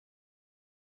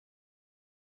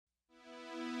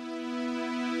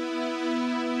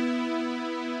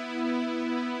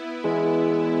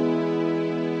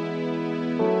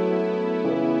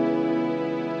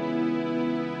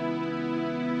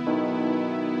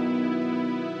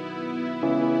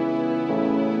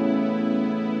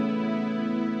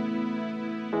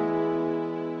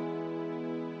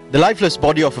The lifeless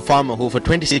body of a farmer who for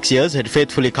 26 years had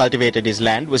faithfully cultivated his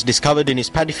land was discovered in his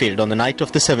paddy field on the night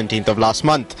of the 17th of last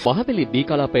month. Mahaweli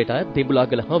බීකලාපේට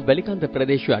Dimbulagala හා වැලිකන්ද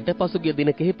ප්‍රදේශයන්ට පසුගිය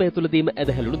දින කිහිපය තුළදීම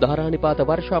ඇදහැළුණු ධාරානිපාත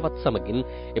වර්ෂාවත් සමගින්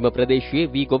එම ප්‍රදේශයේ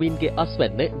වී ගොවීන්ගේ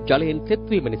අස්වැන්න ජලයෙන්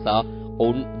තෙත්වීම නිසා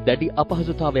ඔවුන් දැඩි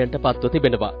අපහසුතාවයන්ට පත්ව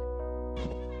තිබෙනවා.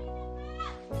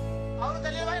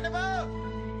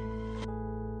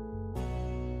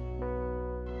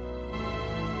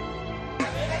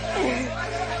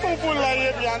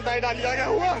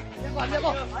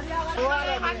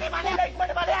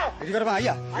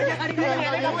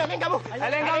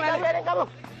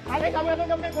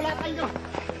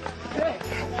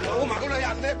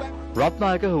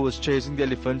 Ratnayaka, who was chasing the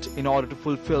elephant in order to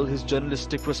fulfill his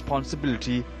journalistic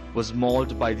responsibility, was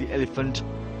mauled by the elephant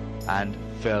and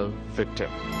fell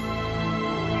victim.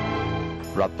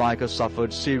 Ratnayaka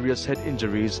suffered serious head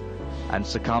injuries and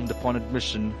succumbed upon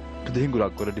admission to the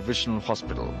Hingurakkora Divisional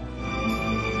Hospital.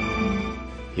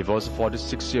 He was a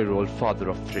 46-year-old father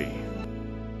of 3.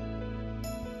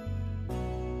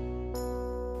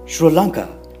 Sri Lanka,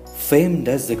 famed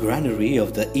as the granary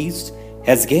of the East,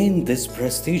 has gained this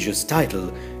prestigious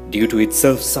title due to its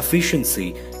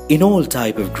self-sufficiency in all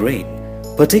type of grain,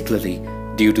 particularly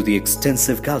due to the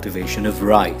extensive cultivation of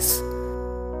rice.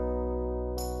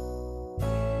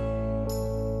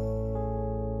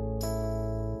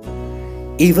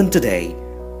 Even today,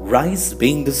 rice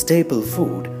being the staple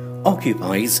food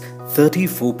occupies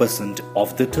 34%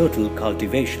 of the total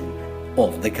cultivation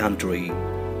of the country.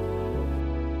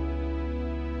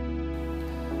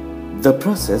 The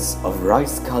process of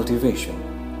rice cultivation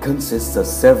consists of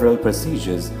several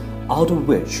procedures, out of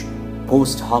which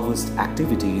post-harvest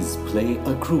activities play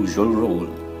a crucial role.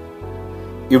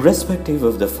 Irrespective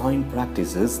of the fine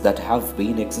practices that have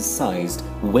been exercised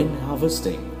when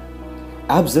harvesting,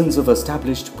 absence of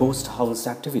established post-harvest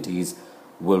activities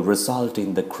will result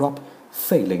in the crop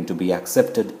failing to be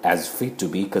accepted as fit to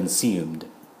be consumed.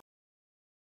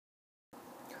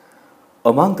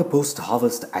 Among the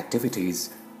post-harvest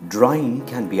activities, drying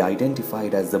can be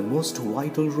identified as the most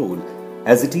vital role,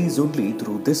 as it is only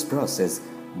through this process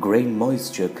grain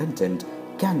moisture content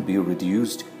can be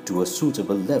reduced to a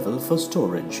suitable level for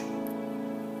storage.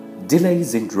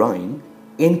 Delays in drying,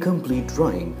 incomplete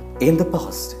drying. In the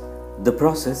past, the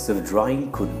process of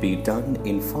drying could be done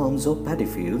in farms or paddy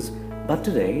fields, but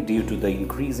today, due to the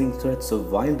increasing threats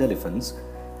of wild elephants,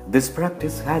 this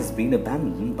practice has been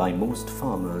abandoned by most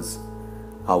farmers.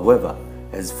 However,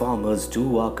 as farmers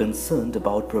too are concerned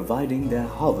about providing their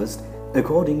harvest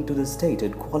according to the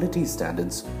stated quality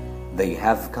standards, they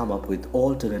have come up with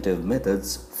alternative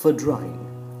methods for drying.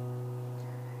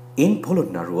 In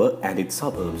Polonnaruwa and its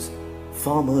suburbs,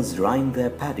 farmers drying their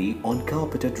paddy on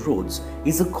carpeted roads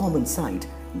is a common sight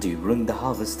during the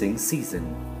harvesting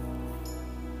season.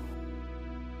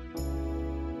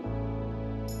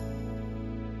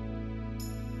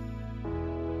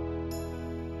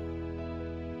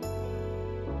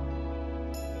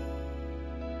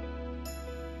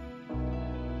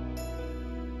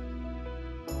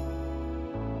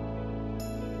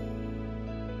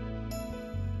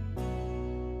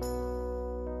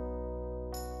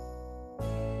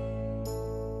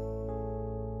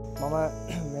 මම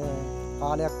මේ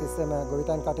කාලයක් තිස්සේ මම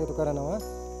ගොවිතැන් කටයුතු කරනවා.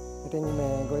 ඉතින් මේ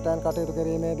ගොවිතැන් කටයුතු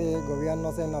කිරීමේදී ගොවියන්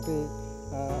වශයෙන් අපි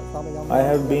I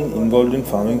have been involved in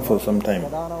farming for some time.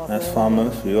 As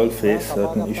farmers, we all face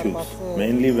certain issues.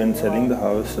 Mainly when selling the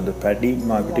harvest to the Paddy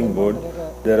Marketing Board,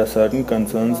 there are certain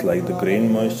concerns like the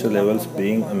grain moisture levels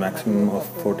being a maximum of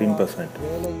 14%.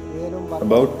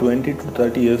 About 20 to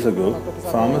 30 years ago,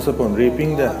 farmers upon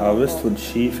reaping their harvest would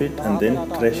sheaf it and then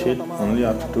thresh it only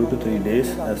after 2 to 3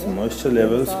 days, as moisture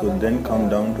levels would then come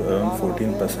down to around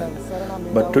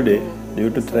 14%. But today, due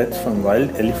to threats from wild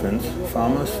elephants,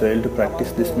 farmers fail to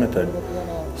practice this method.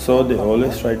 So they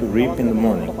always try to reap in the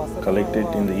morning, collect it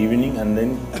in the evening and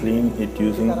then clean it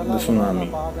using the tsunami.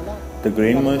 The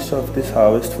grain moisture of this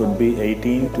harvest would be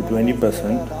 18 to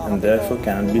 20% and therefore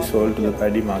cannot be sold to the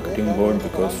Paddy Marketing Board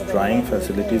because drying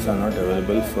facilities are not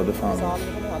available for the farmers.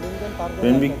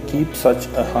 When we keep such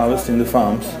a harvest in the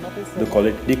farms, the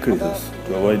quality decreases.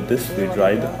 To avoid this, we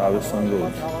dry the harvest on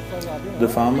roads. The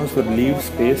farmers would leave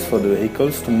space for the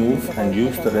vehicles to move and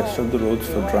use the rest of the roads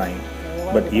for drying.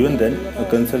 But even then, a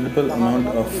considerable amount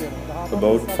of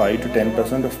about 5 to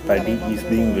 10% of paddy is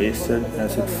being wasted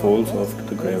as it falls off to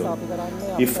the gravel.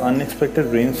 If unexpected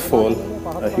rains fall,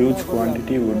 A huge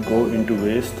quantity would go into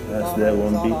waste as there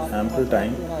won't be ample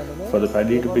time for the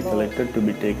paddy to be collected to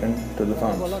be taken to the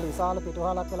farms.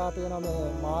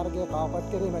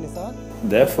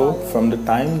 Therefore, from the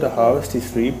time the harvest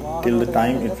is reaped till the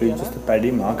time it reaches the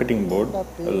paddy marketing board,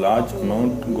 a large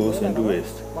amount goes into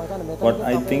waste. What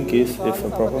I think is, if a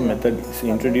proper method is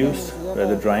introduced where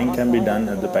the drying can be done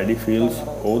at the paddy fields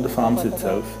or the farms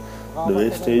itself, the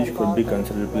wastage could be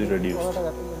considerably reduced.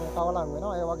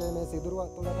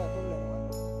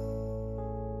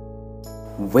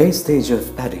 Wastage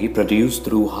of paddy produced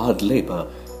through hard labor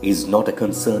is not a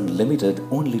concern limited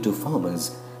only to farmers,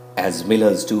 as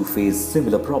millers too face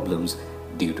similar problems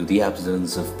due to the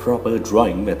absence of proper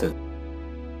drying method.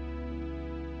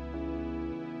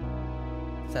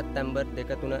 September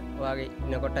 2 වගේ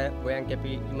ඉනකොට ගොයන්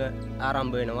කැපීම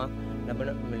ආරම්භ වෙනවා.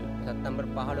 September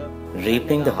 15.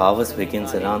 Reaping the harvest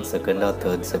begins around 2nd or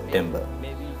 3rd September.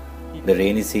 The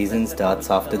rainy season starts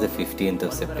after the 15th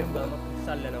of September.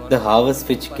 The harvest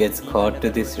which gets caught to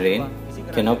this rain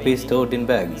cannot be stored in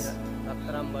bags.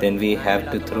 Then we have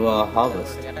to throw our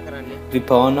harvest. We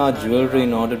pawn our jewelry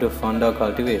in order to fund our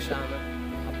cultivation.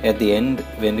 At the end,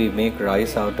 when we make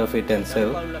rice out of it and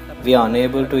sell, we are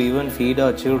unable to even feed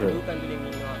our children.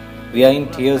 We are in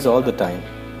tears all the time.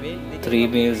 3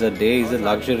 meals a day is a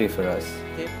luxury for us.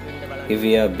 If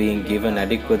we are being given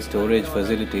adequate storage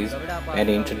facilities and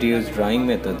introduced drying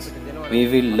methods, we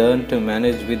will learn to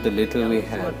manage with the little we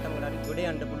have.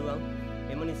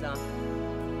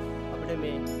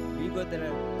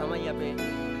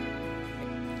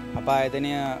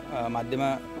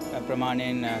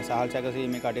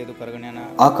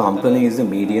 Our company is a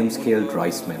medium-scale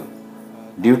rice mill.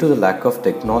 Due to the lack of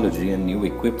technology and new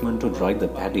equipment to dry the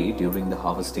paddy during the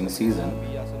harvesting season,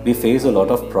 we face a lot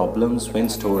of problems when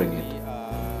storing it.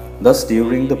 Thus,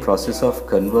 during the process of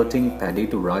converting paddy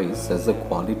to rice, as the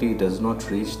quality does not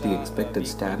reach the expected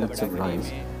standards of rice,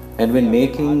 and when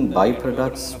making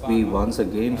byproducts, we once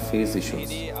again face issues.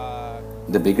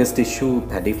 The biggest issue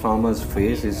paddy farmers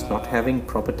face is not having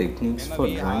proper techniques for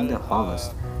drying the harvest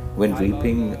when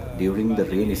reaping during the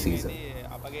rainy season.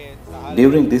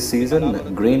 During this season,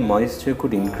 grain moisture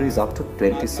could increase up to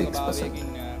 26%.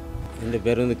 இந்த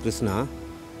பேர் வந்து கிருஷ்ணா.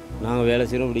 நாங்கள் வேலை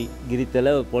செய்கிறோம் இப்படி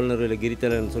கிரித்தலை பொலனருவில்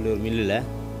கிரித்தலைன்னு சொல்லி ஒரு மில்லில்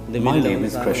இந்த My name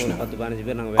is Krishna.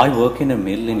 I work in a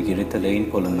mill in Giritale in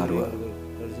Polonnaruwa.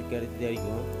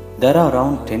 There are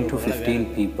around 10 to 15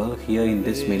 people here in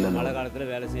this mill alone.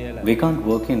 We can't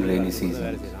work in rainy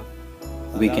season.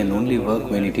 We can only work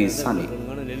when it is sunny.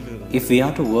 If we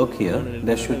are to work here,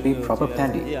 there should be proper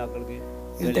paddy.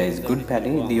 If there is good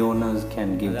paddy, the owners can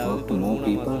give work to more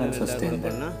people and sustain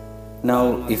them. Now,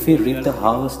 if we reap the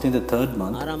harvest in the 3rd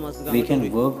month, we can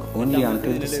work only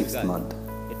until the 6th month.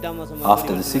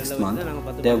 After the 6th month,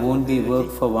 there won't be work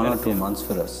for 1 or 2 months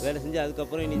for us.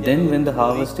 Then when the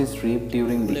harvest is reaped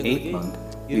during the 8th month,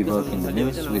 we work in the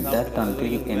mills with that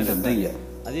until end of the year.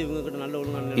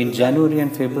 In January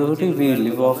and February, we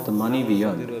live off the money we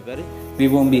earn. We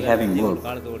won't be having work.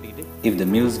 If the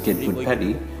mills get good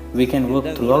paddy, we can work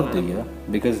throughout the year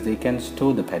because they can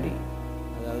store the paddy.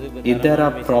 If there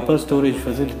are proper storage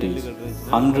facilities,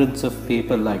 hundreds of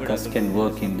people like us can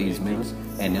work in these mills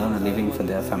and earn a living for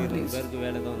their families.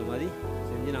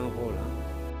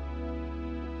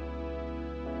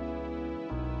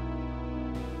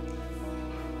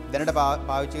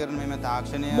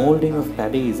 Molding of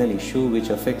paddy is an issue which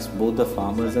affects both the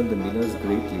farmers and the millers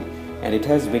greatly, and it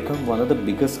has become one of the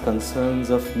biggest concerns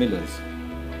of millers.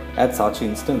 At such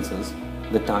instances,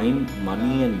 the time,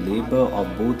 money and labor of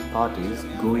both parties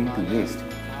go into waste,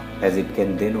 as it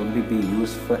can then only be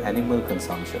used for animal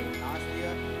consumption.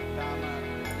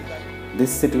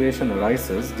 This situation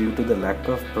arises due to the lack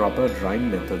of proper drying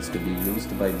methods to be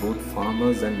used by both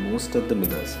farmers and most of the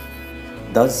millers.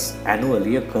 Thus,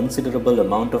 annually a considerable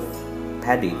amount of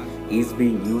paddy is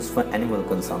being used for animal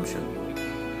consumption.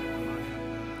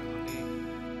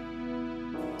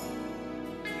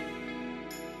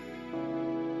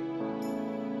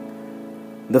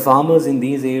 The farmers in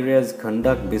these areas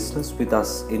conduct business with us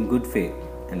in good faith,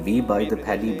 and we buy the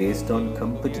paddy based on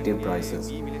competitive prices.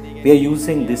 We are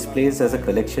using this place as a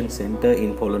collection center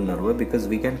in Polonnaruwa because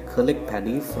we can collect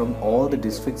paddy from all the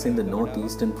districts in the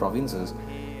northeastern provinces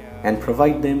and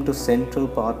provide them to central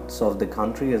parts of the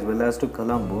country as well as to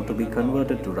Colombo to be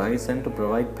converted to rice and to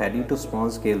provide paddy to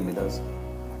small-scale millers.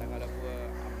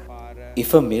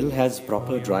 If a mill has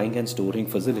proper drying and storing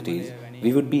facilities,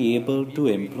 we would be able to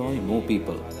employ more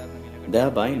people,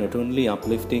 thereby not only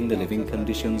uplifting the living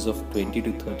conditions of 20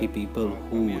 to 30 people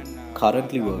who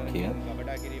currently work here,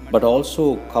 but also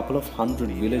a couple of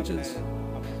hundred villages.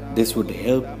 This would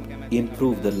help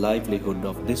improve the livelihood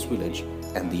of this village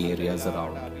and the areas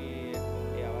around.